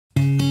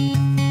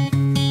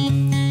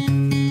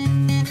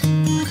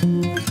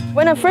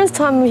When I first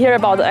time hear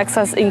about the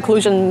Access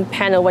Inclusion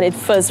Panel when it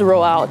first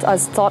rolled out, I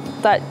thought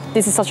that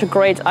this is such a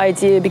great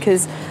idea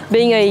because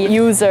being a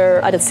user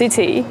at the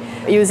city,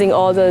 using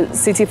all the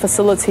city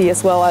facility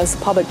as well as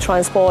public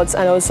transports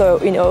and also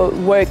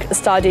work,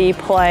 study,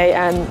 play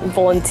and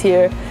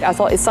volunteer, I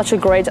thought it's such a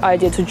great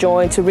idea to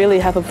join to really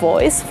have a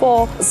voice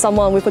for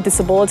someone with a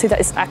disability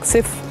that is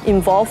active,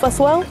 involved as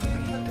well.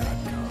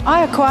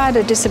 I acquired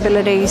a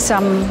disability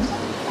some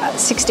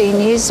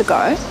 16 years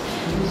ago.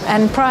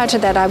 And prior to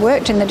that, I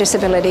worked in the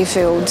disability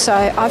field, so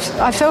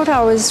I felt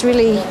I was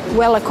really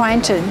well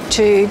acquainted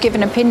to give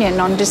an opinion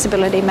on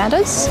disability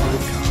matters.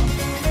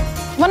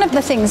 One of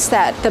the things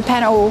that the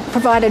panel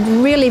provided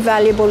really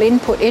valuable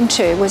input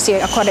into was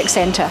the aquatic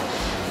centre.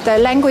 The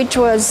language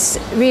was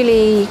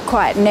really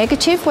quite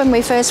negative when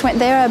we first went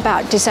there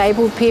about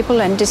disabled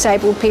people and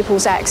disabled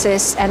people's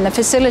access, and the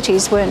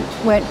facilities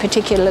weren't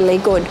particularly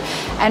good.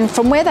 And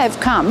from where they've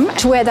come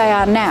to where they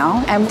are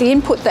now and the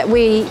input that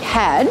we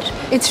had,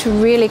 it's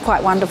really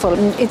quite wonderful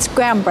and it's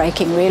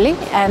groundbreaking really,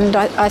 and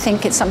I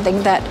think it's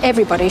something that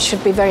everybody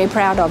should be very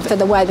proud of for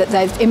the way that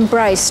they've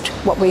embraced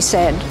what we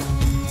said.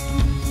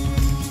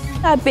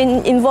 I've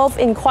been involved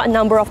in quite a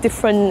number of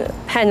different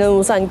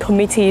panels and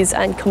committees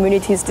and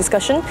communities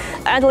discussion.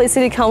 Adelaide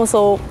City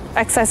Council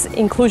Access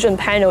Inclusion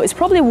Panel is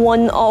probably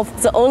one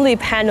of the only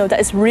panel that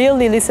is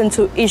really listen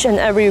to each and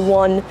every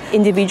one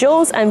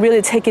individuals and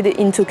really take it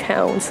into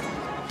account.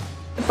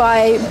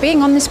 By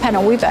being on this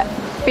panel, we've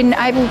been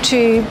able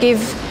to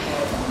give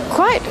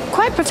quite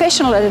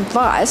professional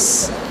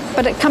advice,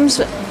 but it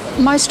comes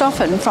most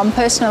often from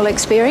personal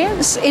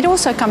experience. It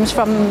also comes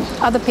from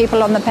other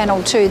people on the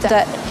panel too,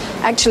 that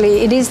actually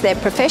it is their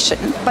profession,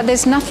 but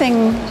there's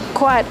nothing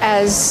quite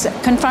as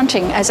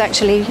confronting as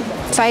actually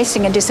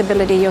facing a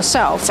disability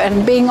yourself.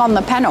 And being on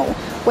the panel,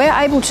 we're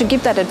able to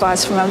give that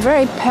advice from a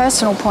very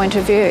personal point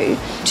of view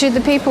to the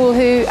people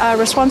who are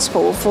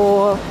responsible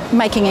for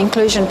making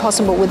inclusion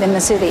possible within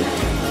the city.